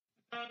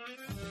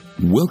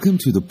Welcome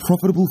to the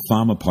Profitable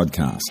Farmer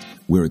Podcast,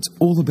 where it's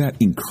all about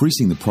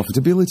increasing the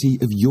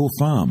profitability of your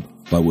farm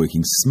by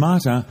working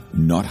smarter,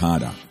 not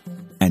harder.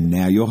 And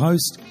now your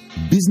host,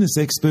 business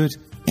expert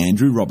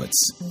Andrew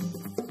Roberts.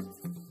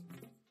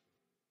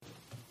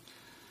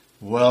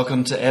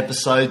 Welcome to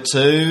episode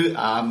 2.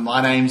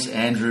 My name's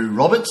Andrew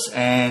Roberts,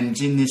 and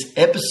in this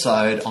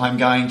episode I'm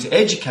going to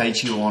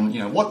educate you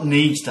on what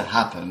needs to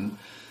happen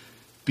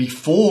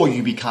before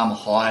you become a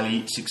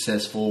highly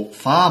successful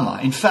farmer.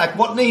 In fact,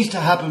 what needs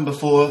to happen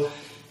before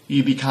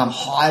you become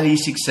highly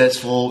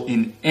successful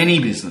in any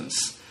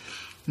business.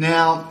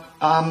 Now,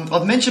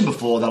 I've mentioned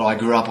before that I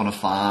grew up on a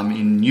farm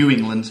in New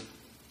England,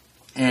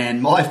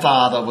 and my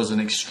father was an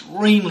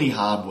extremely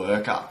hard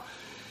worker.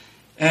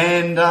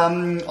 And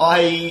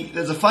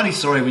there's a funny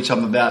story which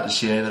I'm about to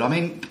share,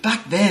 that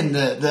back then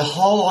the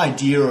whole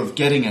idea of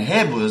getting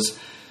ahead was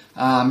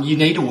you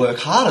need to work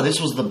harder. This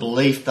was the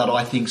belief that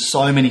I think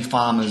so many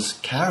farmers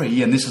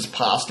carry, and this is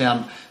passed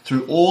down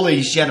through all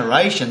these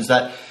generations,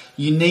 that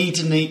you need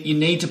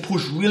to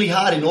push really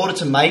hard. In order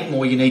to make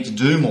more, you need to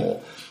do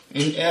more.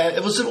 And,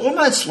 it was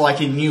almost like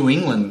in New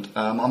England.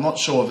 I'm not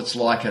sure if it's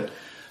like it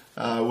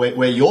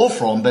where you're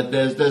from, but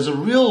there's a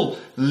real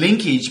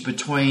linkage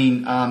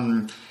between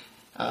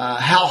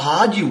how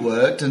hard you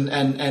worked and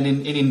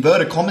in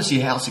inverted commas,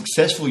 how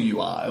successful you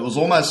are. It was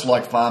almost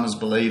like farmers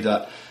believe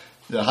that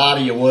the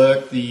harder you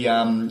work,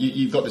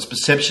 you've got this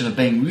perception of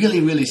being really,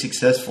 really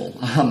successful.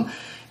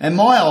 And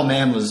my old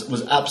man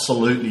was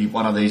absolutely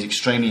one of these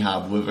extremely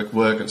hard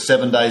workers,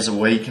 7 days a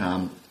week.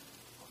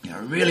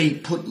 Really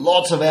put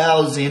lots of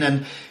hours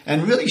in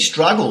and really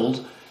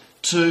struggled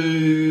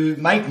to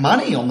make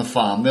money on the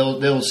farm.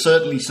 There was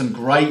certainly some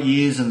great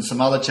years and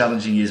some other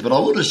challenging years, but I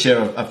will just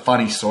share a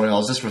funny story. I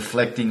was just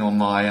reflecting on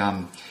my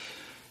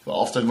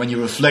often when you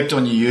reflect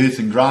on your youth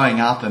and growing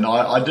up, and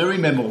I do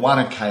remember one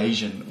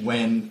occasion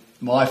when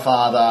my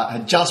father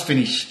had just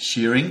finished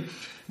shearing.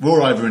 We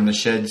were over in the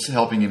sheds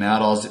helping him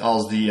out. I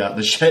was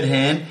the shed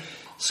hand,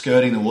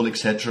 skirting the wool,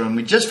 etc. And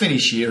we just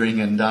finished shearing.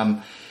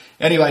 And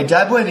anyway,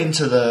 Dad went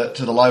into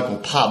the local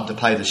pub to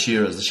pay the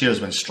shearers. The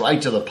shearers went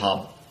straight to the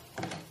pub,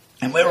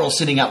 and we're all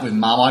sitting up with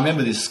Mum. I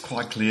remember this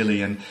quite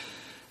clearly. And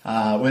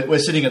we're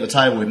sitting at the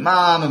table with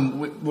Mum,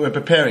 and we're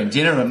preparing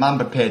dinner. And Mum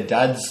prepared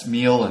Dad's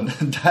meal,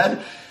 and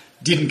Dad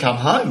didn't come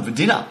home for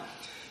dinner.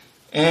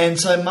 And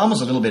so Mum was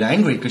a little bit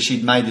angry because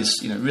she'd made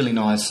this, really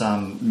nice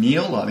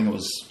meal. I think it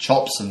was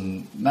chops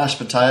and mashed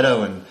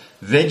potato and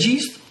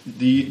veggies,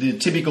 the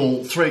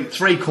typical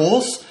three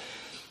course.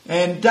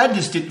 And Dad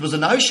it was a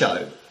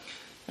no-show.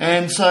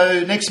 And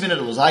so next minute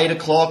it was 8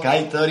 o'clock,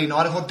 8:30,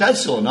 9 o'clock. Dad's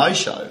still a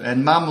no-show.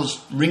 And Mum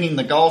was ringing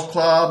the golf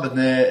club, and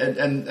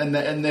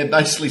they're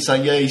basically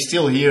saying, yeah, he's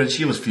still here. And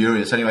she was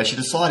furious. Anyway, she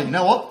decided, you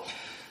know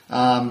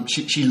what?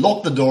 She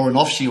locked the door and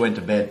off she went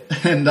to bed.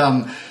 And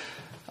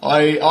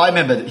I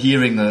remember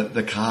hearing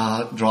the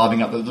car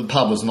driving up. The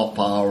pub was not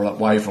far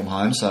away from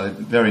home, so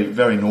very,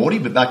 very naughty.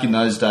 But back in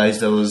those days,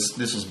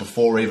 this was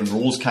before even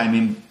rules came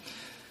in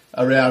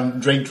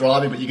around drink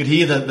driving. But you could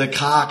hear the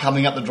car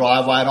coming up the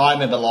driveway, and I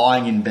remember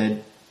lying in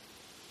bed,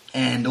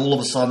 and all of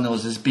a sudden there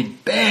was this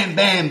big bam,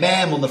 bam,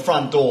 bam on the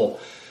front door.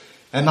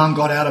 And Mum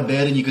got out of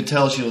bed, and you could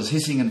tell she was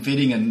hissing and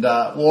fitting, and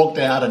walked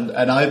out and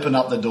opened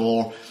up the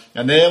door,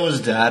 and there was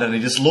Dad, and he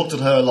just looked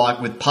at her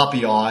like with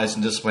puppy eyes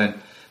and just went,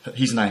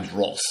 his name's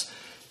Ross.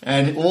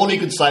 And all he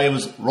could say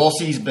was,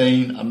 Rossi's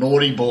been a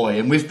naughty boy.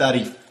 And with that,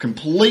 he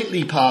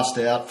completely passed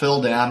out,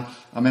 fell down.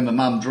 I remember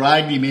Mum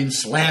dragged him in,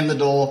 slammed the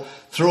door,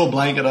 threw a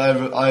blanket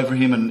over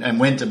him and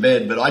went to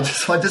bed. But I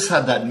just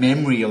had that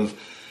memory of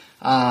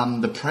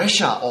the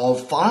pressure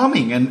of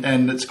farming.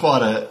 And it's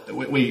quite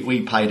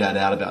we pay Dad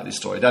out about this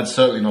story. Dad's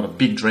certainly not a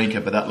big drinker,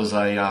 but that was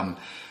a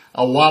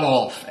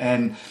one-off.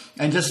 And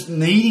just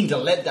needing to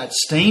let that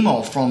steam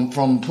off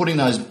from putting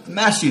those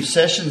massive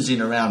sessions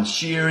in around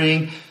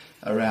shearing,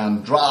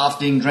 around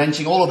drafting,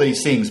 drenching, all of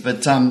these things.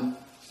 But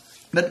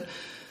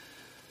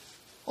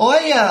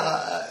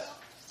I,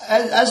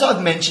 as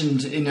I've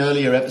mentioned in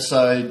earlier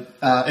episode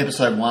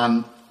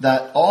 1,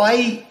 that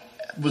I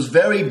was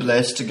very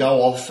blessed to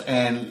go off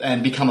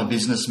and become a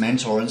business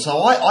mentor. And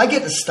so I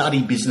get to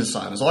study business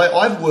owners.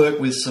 I've worked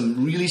with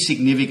some really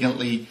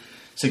significantly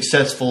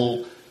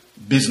successful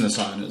business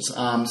owners.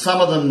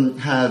 Some of them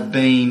have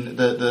been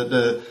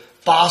the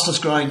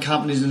fastest growing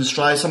companies in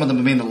Australia. Some of them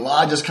have been the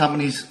largest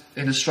companies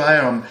in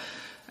Australia.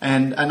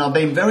 And I've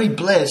been very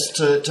blessed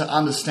to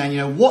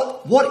understand,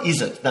 what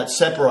is it that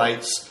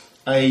separates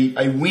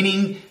a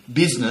winning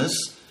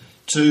business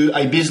to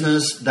a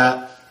business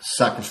that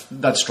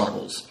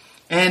struggles.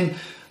 And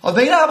I've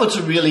been able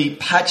to really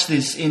patch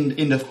this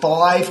into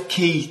 5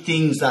 key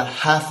things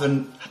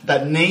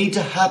that need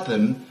to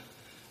happen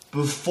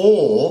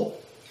before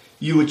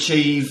you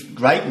achieve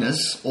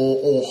greatness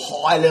or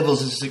high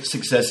levels of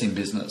success in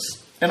business.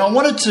 And I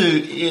wanted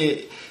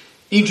to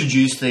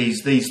introduce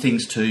these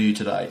things to you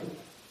today.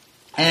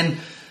 And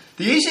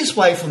the easiest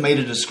way for me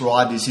to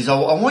describe this is I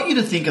want you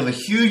to think of a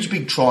huge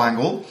big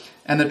triangle,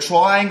 and the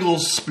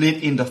triangle's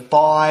split into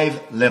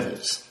 5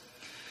 levels.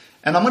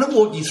 And I'm going to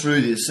walk you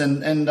through this.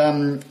 And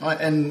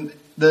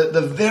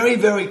the very,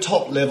 very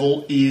top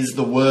level is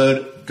the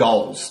word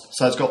goals.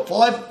 So it's got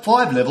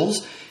five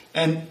levels.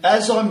 And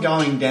as I'm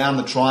going down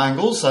the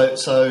triangle,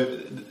 so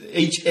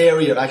each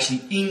area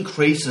actually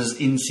increases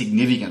in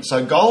significance.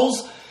 So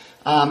goals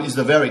is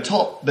the very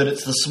top, but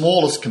it's the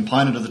smallest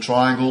component of the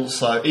triangle.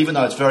 So even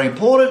though it's very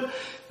important,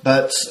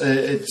 but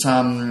it's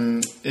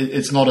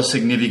not as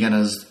significant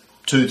as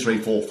 2, 3,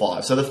 4,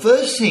 5. So the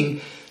first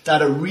thing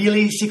that a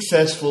really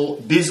successful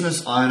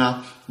business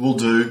owner will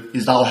do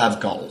is they'll have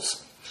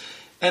goals.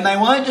 And they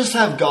won't just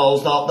have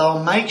goals,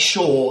 they'll make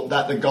sure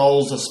that the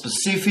goals are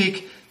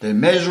specific, they're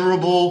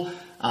measurable,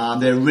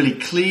 they're really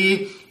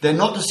clear, they're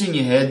not just in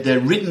your head, they're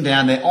written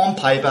down, they're on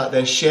paper,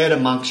 they're shared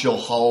amongst your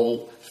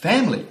whole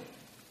family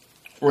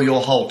or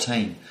your whole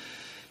team.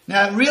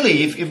 Now,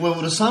 really, if we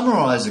were to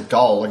summarise a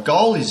goal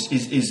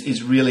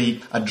is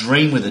really a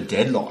dream with a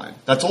deadline.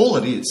 That's all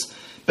it is.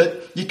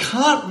 But you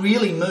can't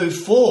really move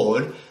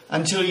forward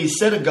until you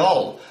set a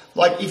goal.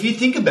 Like, if you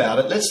think about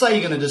it, let's say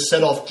you're going to just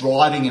set off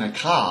driving in a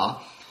car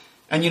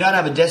and you don't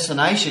have a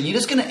destination, you're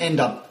just going to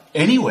end up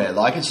anywhere.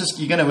 Like, it's just,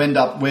 you're going to end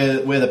up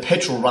where the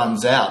petrol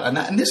runs out.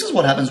 And this is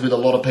what happens with a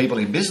lot of people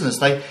in business.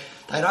 They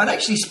don't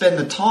actually spend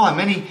the time.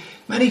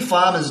 Many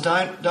farmers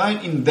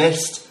don't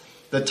invest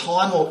the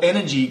time or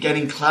energy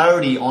getting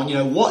clarity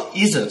on, what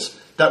is it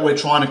that we're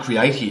trying to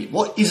create here?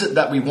 What is it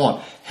that we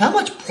want? How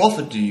much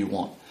profit do you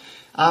want?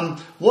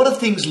 What do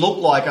things look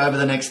like over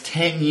the next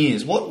 10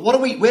 years? Where do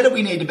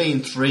we need to be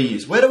in 3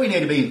 years? Where do we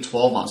need to be in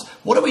 12 months?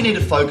 What do we need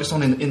to focus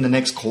on in the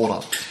next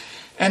quarter?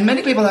 And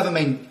many people haven't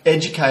been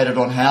educated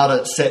on how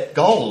to set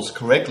goals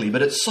correctly,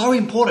 but it's so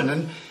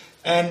important.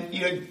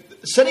 And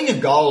setting a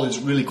goal is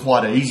really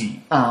quite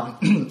easy. A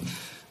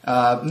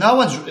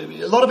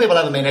lot of people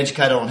haven't been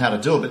educated on how to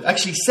do it, but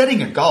actually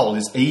setting a goal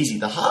is easy.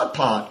 The hard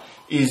part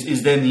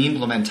is then the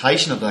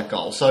implementation of that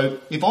goal. So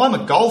if I'm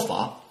a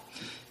golfer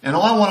and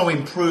I want to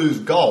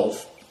improve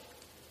golf,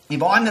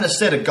 if I'm going to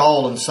set a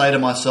goal and say to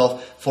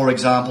myself, for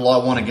example, I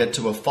want to get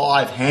to a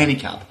 5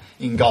 handicap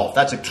in golf,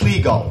 that's a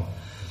clear goal.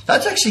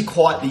 That's actually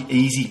quite the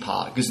easy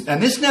part.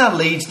 And this now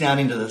leads down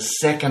into the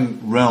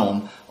second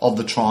realm of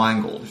the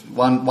triangle,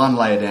 one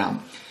layer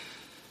down.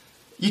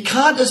 You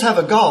can't just have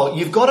a goal.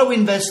 You've got to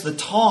invest the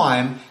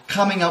time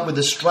coming up with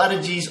the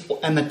strategies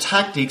and the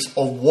tactics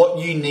of what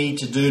you need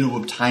to do to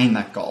obtain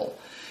that goal.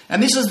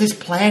 And this is this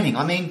planning.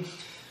 I mean,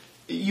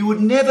 you would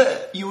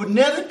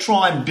never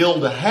try and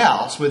build a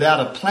house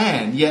without a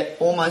plan, yet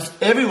almost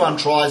everyone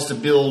tries to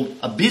build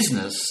a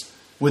business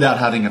without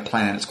having a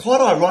plan. It's quite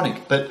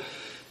ironic, but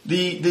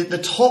the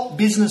top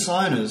business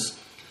owners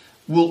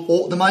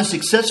the most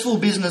successful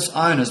business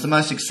owners, the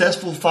most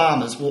successful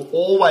farmers will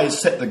always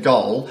set the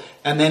goal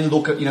and then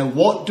look at,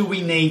 what do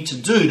we need to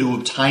do to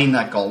obtain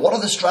that goal? What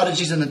are the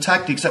strategies and the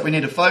tactics that we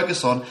need to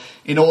focus on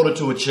in order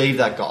to achieve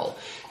that goal?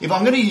 If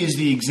I'm going to use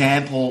the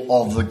example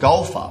of the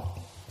golfer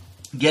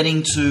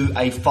getting to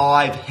a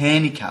 5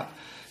 handicap,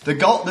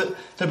 the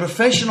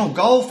professional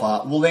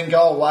golfer will then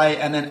go away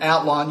and then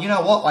outline,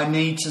 I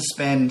need to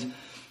spend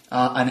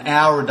an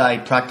hour a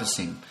day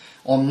practicing.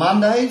 On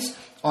Mondays,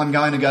 I'm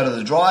going to go to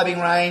the driving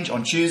range.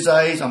 On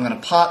Tuesdays, I'm going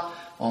to putt.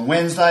 On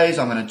Wednesdays,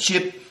 I'm going to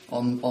chip.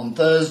 On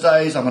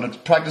Thursdays, I'm going to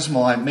practice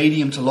my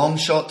medium to long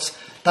shots.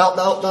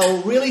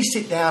 They'll really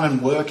sit down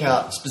and work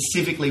out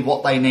specifically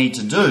what they need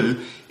to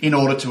do in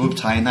order to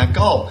obtain that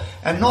goal.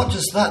 And not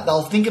just that,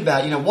 they'll think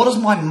about, what does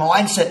my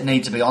mindset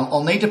need to be?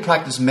 I'll need to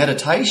practice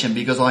meditation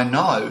because I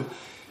know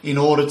in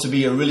order to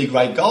be a really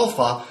great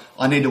golfer,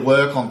 I need to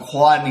work on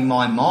quietening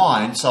my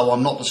mind so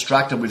I'm not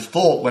distracted with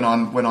thought when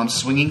I'm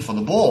swinging for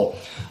the ball.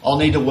 I'll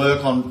need to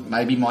work on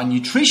maybe my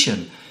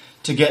nutrition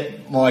to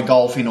get my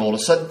golf in order.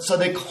 So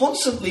they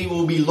constantly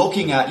will be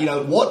looking at,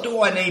 what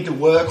do I need to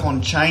work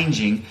on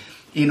changing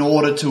in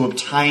order to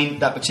obtain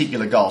that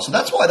particular goal? So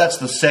that's why that's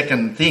the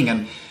second thing.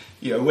 And,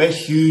 we're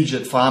huge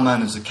at Farm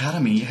Owners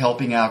Academy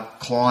helping our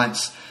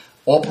clients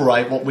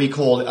operate what we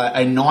call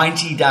a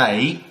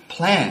 90-day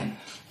plan.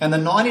 And the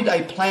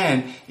 90-day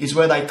plan is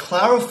where they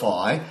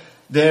clarify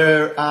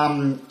their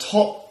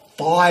top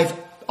 5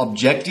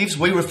 objectives.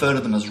 We refer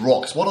to them as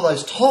rocks. What are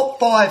those top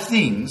 5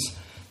 things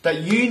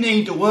that you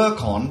need to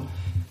work on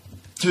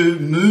to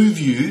move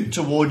you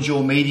towards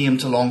your medium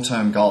to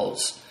long-term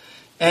goals?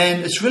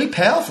 And it's really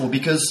powerful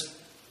because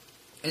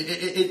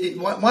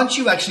once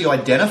you actually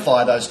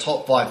identify those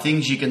top 5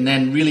 things, you can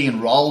then really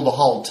enroll the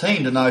whole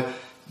team to know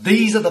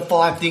these are the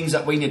 5 things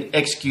that we need to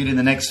execute in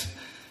the next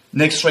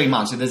 3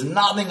 months. If there's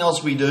nothing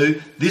else we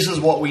do, this is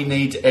what we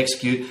need to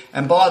execute.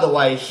 And by the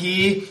way,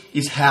 here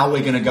is how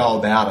we're going to go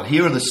about it.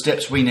 Here are the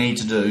steps we need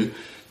to do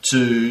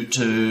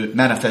to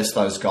manifest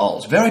those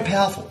goals. Very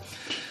powerful.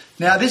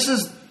 Now,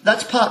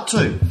 that's part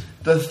 2.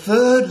 The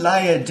third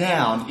layer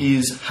down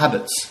is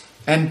habits.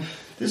 And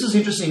this is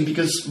interesting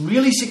because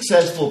really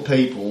successful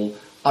people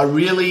are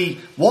really,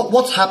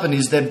 what's happened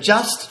is they've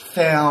just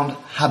found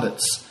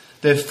habits.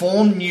 They've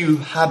formed new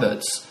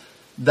habits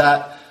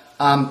that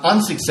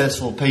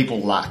unsuccessful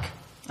people lack.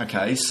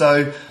 Okay,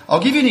 so I'll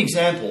give you an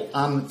example.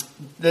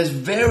 There's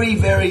very,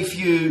 very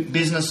few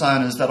business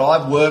owners that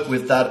I've worked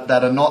with that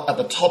are not at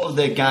the top of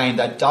their game,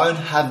 that don't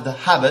have the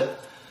habit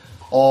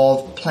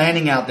of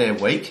planning out their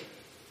week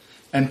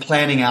and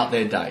planning out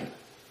their day.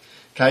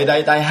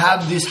 Okay, they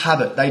have this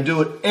habit. They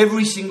do it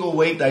every single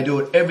week. They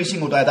do it every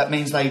single day. That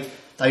means they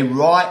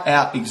write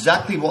out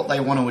exactly what they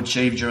want to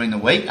achieve during the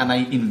week, and they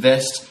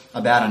invest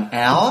about an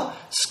hour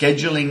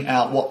scheduling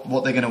out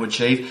what they're going to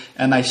achieve,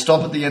 and they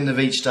stop at the end of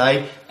each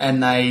day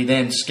and they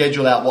then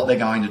schedule out what they're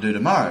going to do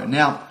tomorrow.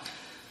 Now,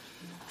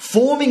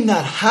 forming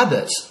that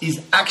habit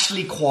is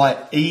actually quite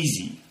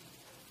easy.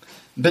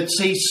 But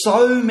see,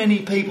 so many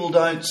people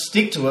don't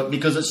stick to it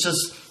because it's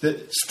just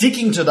that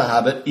sticking to the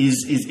habit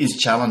is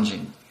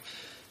challenging.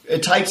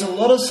 It takes a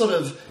lot of sort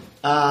of...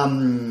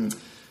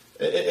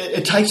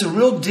 It takes a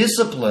real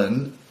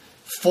discipline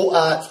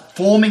for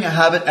forming a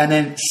habit and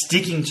then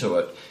sticking to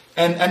it.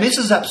 And this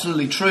is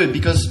absolutely true,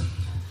 because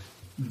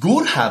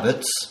good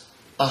habits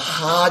are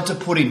hard to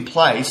put in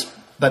place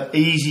but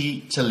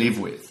easy to live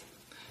with.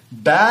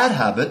 Bad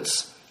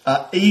habits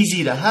are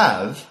easy to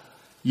have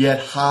yet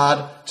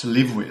hard to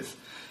live with.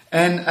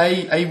 And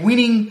a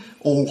winning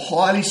or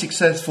highly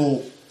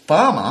successful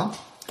farmer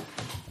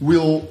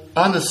will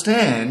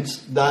understand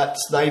that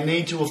they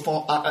need to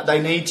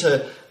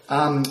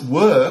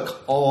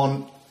work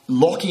on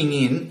locking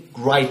in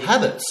great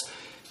habits.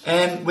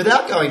 And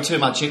without going too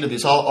much into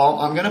this,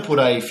 I'm going to put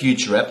a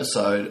future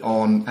episode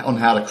on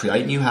how to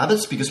create new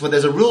habits, because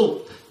there's a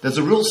real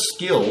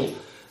skill,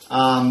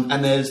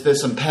 and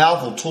there's some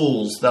powerful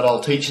tools that I'll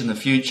teach in the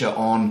future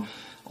on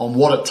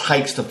what it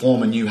takes to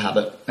form a new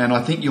habit. And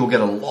I think you'll get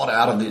a lot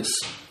out of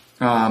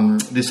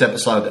this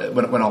episode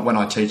when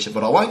I teach it.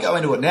 But I won't go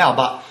into it now.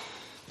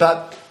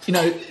 But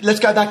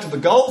let's go back to the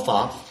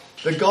golfer.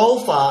 The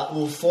golfer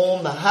will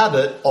form the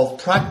habit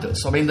of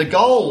practice. I mean,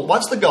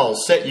 once the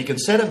goal's set, you can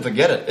set and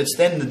forget it. It's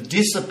then the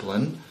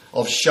discipline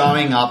of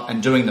showing up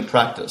and doing the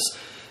practice.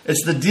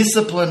 It's the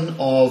discipline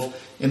of,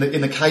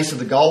 in the case of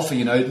the golfer,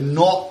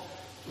 not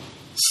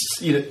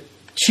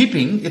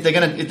chipping. If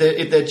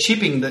they're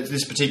chipping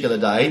this particular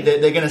day,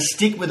 they're going to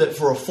stick with it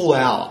for a full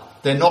hour.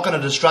 They're not going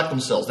to distract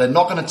themselves. They're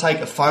not going to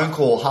take a phone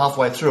call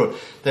halfway through it.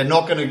 They're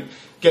not going to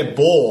get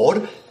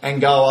bored and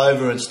go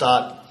over and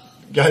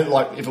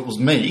like if it was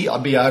me,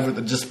 I'd be over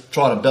at just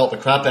trying to belt the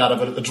crap out of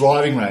it at the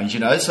driving range,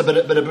 So, but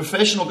a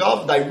professional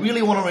golfer, they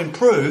really want to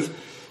improve.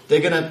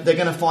 They're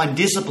gonna find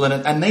discipline,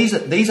 and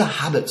these are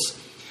habits.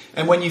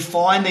 And when you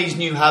find these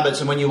new habits,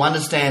 and when you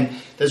understand,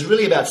 there's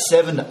really about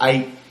 7 to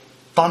 8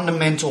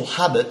 fundamental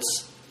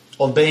habits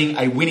of being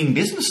a winning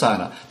business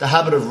owner. The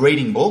habit of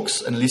reading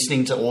books and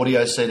listening to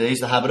audio CDs,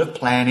 the habit of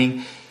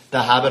planning,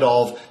 the habit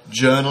of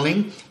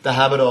journaling, the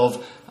habit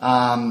of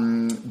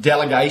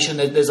delegation.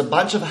 There's a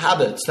bunch of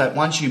habits that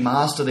once you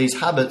master these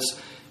habits,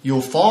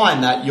 you'll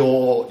find that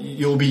you're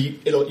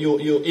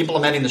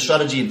implementing the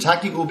strategy and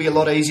tactic will be a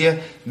lot easier.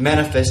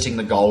 Manifesting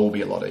the goal will be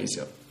a lot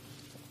easier.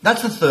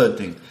 That's the third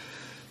thing.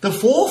 The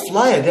fourth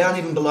layer down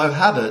even below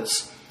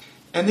habits,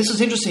 and this is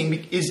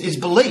interesting, is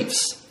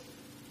beliefs.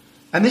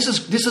 And this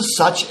is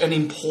such an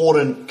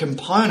important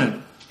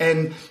component.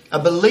 And a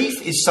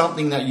belief is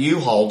something that you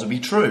hold to be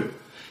true.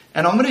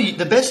 And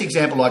the best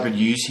example I could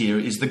use here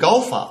is the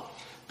golfer.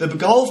 The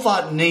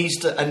golfer needs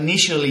to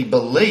initially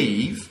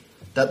believe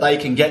that they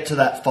can get to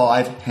that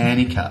 5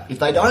 handicap. If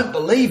they don't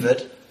believe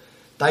it,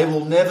 they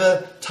will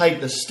never take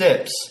the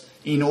steps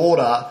in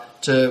order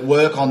to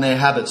work on their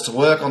habits, to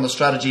work on the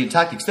strategy and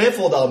tactics.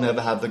 Therefore, they'll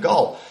never have the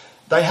goal.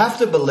 They have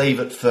to believe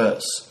it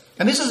first.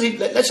 And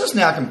let's just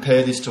now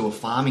compare this to a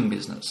farming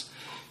business.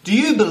 Do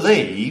you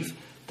believe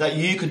that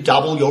you could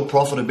double your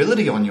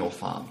profitability on your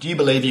farm? Do you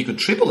believe you could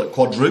triple it,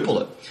 quadruple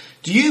it?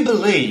 Do you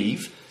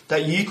believe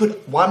that you could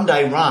one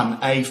day run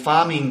a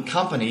farming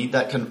company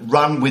that can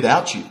run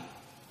without you?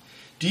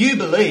 Do you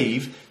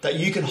believe that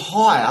you can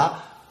hire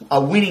a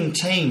winning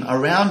team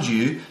around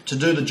you to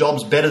do the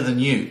jobs better than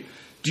you?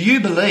 Do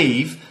you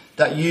believe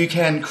that you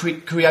can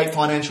create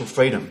financial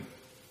freedom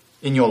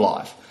in your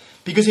life?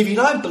 Because if you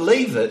don't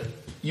believe it,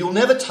 you'll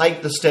never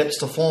take the steps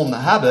to form the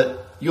habit.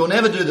 You'll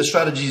never do the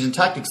strategies and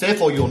tactics.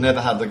 Therefore, you'll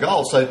never have the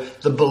goal. So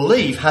the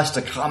belief has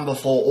to come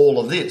before all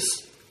of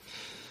this.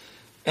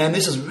 And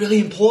this is really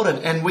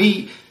important. And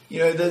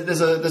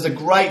there's a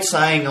great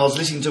saying. I was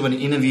listening to an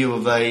interview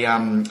of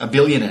a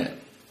billionaire,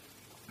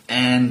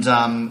 and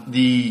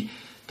the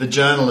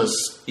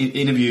journalist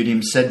interviewed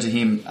him said to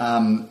him,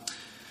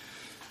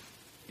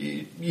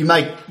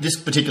 this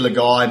particular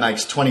guy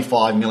makes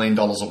 $25 million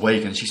a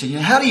week. And she said,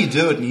 how do you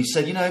do it? And he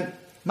said,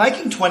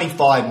 making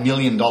 $25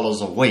 million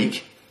a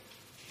week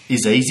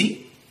is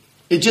easy.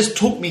 It just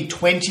took me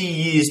 20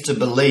 years to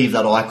believe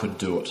that I could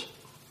do it.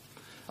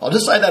 I'll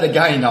just say that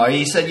again, though.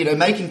 He said,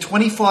 making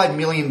 $25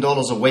 million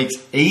a week's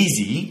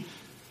easy.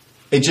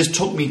 It just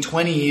took me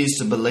 20 years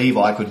to believe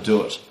I could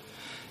do it.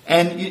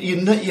 And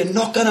you're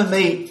not going to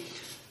meet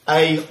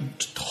a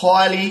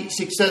highly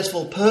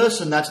successful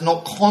person that's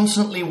not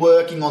constantly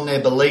working on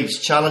their beliefs,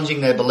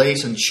 challenging their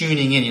beliefs and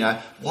tuning in.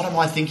 What am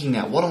I thinking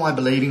now? What am I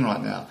believing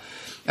right now?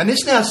 And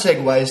this now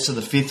segues to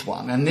the fifth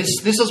one, and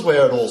this is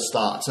where it all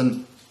starts.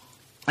 And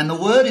the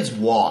word is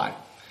why.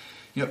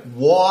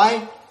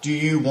 Why do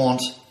you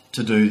want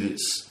to do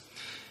this?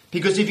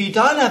 Because if you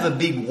don't have a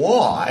big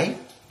why,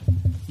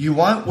 you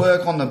won't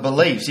work on the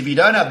beliefs. If you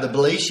don't have the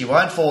beliefs, you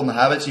won't fall in the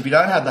habits. If you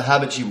don't have the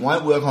habits, you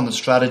won't work on the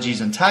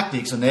strategies and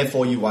tactics, and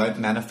therefore you won't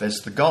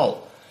manifest the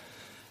goal.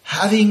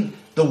 Having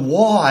the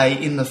why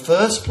in the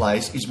first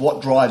place is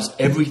what drives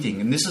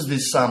everything. And this is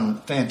this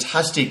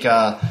fantastic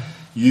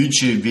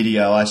YouTube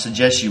video I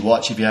suggest you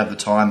watch if you have the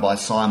time, by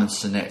Simon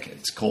Sinek.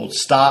 It's called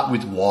Start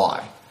With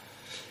Why.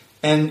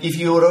 And if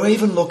you were to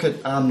even look at,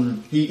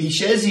 he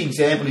shares the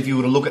example, if you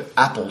were to look at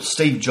Apple,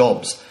 Steve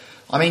Jobs.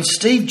 I mean,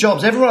 Steve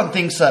Jobs, everyone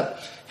thinks that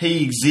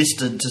he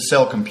existed to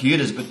sell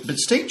computers, but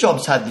Steve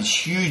Jobs had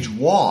this huge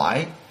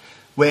why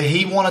where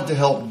he wanted to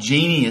help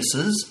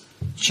geniuses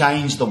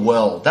change the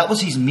world. That was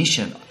his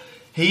mission.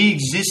 He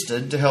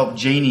existed to help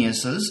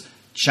geniuses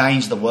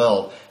change the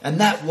world.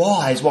 And that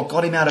why is what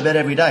got him out of bed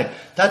every day.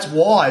 That's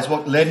why is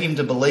what led him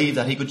to believe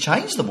that he could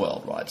change the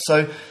world, right?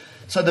 So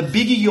the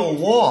bigger your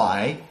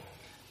why,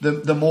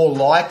 the more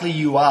likely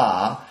you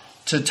are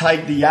to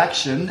take the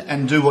action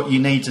and do what you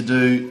need to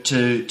do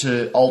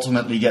to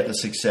ultimately get the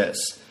success.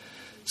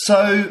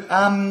 So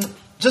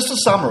just to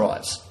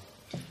summarise,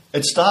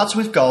 it starts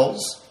with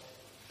goals.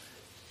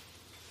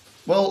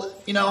 Well,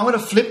 I'm going to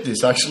flip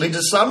this actually.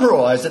 To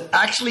summarise, it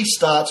actually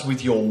starts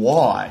with your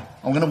why.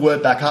 I'm going to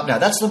work back up now.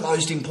 That's the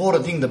most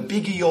important thing. The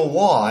bigger your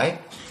why,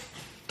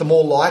 the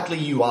more likely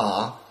you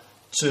are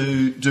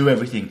to do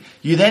everything.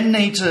 You then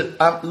need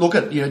to look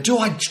at, do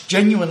I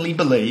genuinely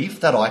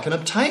believe that I can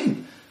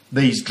obtain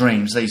these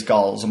dreams, these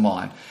goals of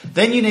mine?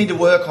 Then you need to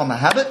work on the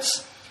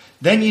habits.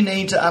 Then you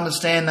need to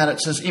understand that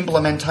it's this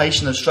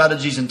implementation of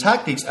strategies and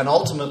tactics, and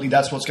ultimately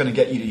that's what's going to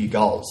get you to your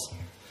goals.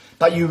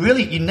 But you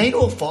need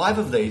all five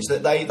of these.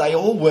 That they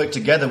all work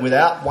together.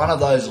 Without one of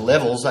those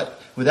levels,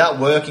 without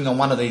working on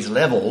one of these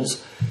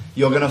levels,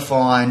 you're going to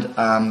find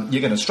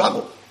you're going to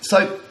struggle.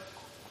 So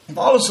if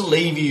I was to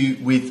leave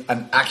you with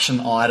an action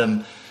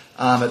item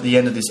at the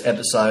end of this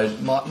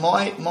episode,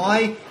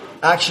 my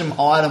action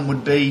item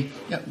would be,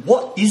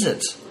 what is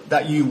it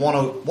that you want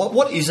to?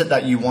 What is it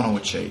that you want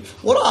to achieve?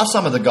 What are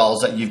some of the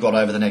goals that you've got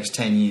over the next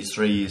 10 years,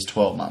 3 years,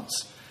 12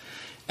 months?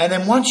 And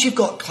then once you've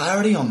got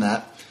clarity on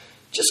that,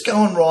 just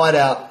go and write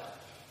out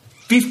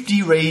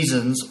 50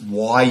 reasons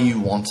why you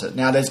want it.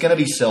 Now, there's going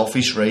to be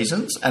selfish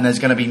reasons and there's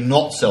going to be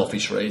not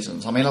selfish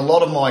reasons. I mean, a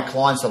lot of my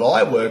clients that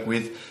I work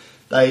with,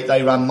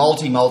 they run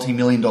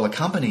multi-million dollar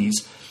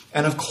companies,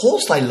 and of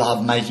course they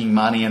love making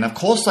money, and of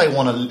course they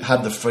want to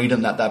have the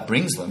freedom that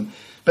brings them,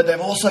 but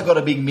they've also got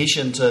a big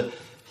mission to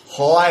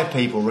hire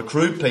people,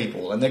 recruit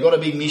people, and they've got a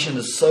big mission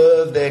to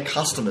serve their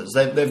customers.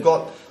 They've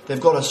got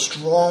a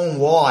strong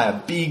why, a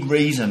big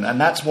reason, and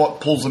that's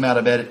what pulls them out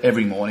of bed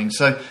every morning.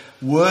 So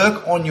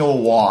work on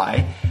your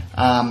why,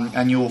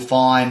 and you'll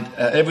find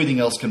everything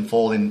else can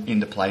fall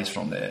into place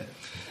from there.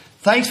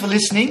 Thanks for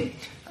listening.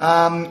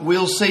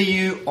 We'll see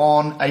you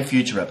on a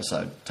future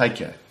episode. Take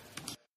care.